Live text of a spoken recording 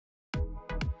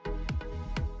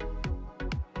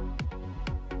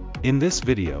In this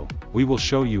video, we will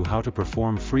show you how to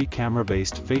perform free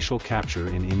camera-based facial capture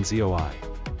in inZOI.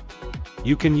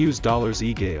 You can use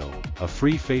EGAO, a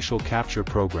free facial capture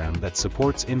program that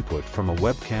supports input from a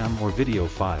webcam or video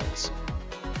files.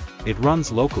 It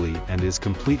runs locally and is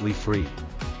completely free.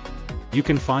 You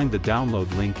can find the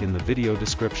download link in the video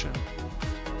description.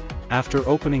 After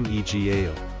opening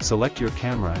EGAO, select your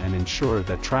camera and ensure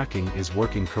that tracking is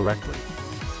working correctly.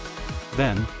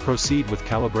 Then, proceed with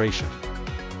calibration.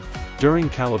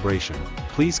 During calibration,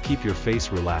 please keep your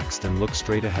face relaxed and look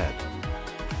straight ahead.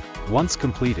 Once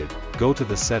completed, go to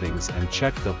the settings and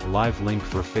check the Live Link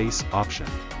for Face option.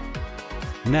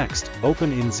 Next,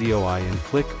 open inZOI and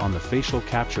click on the Facial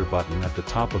Capture button at the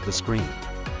top of the screen.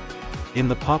 In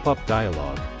the pop-up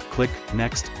dialog, click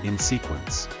Next in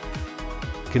Sequence.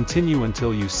 Continue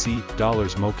until you see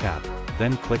 $mocap,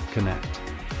 then click Connect.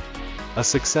 A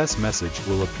success message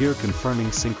will appear confirming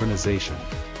synchronization.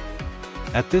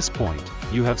 At this point,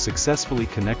 you have successfully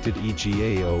connected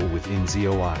EGAO with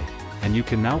inZOI, and you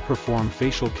can now perform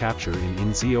facial capture in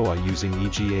inZOI using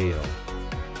EGAO.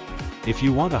 If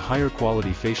you want a higher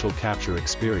quality facial capture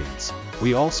experience,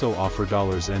 we also offer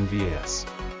NVIS.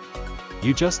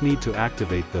 You just need to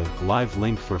activate the Live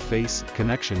Link for Face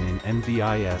connection in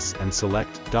NVIS and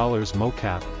select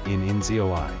 $mocap in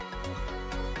inZOI.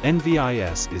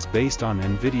 NVIS is based on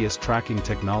NVIS tracking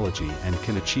technology and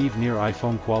can achieve near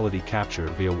iPhone quality capture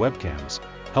via webcams,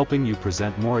 helping you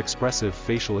present more expressive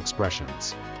facial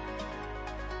expressions.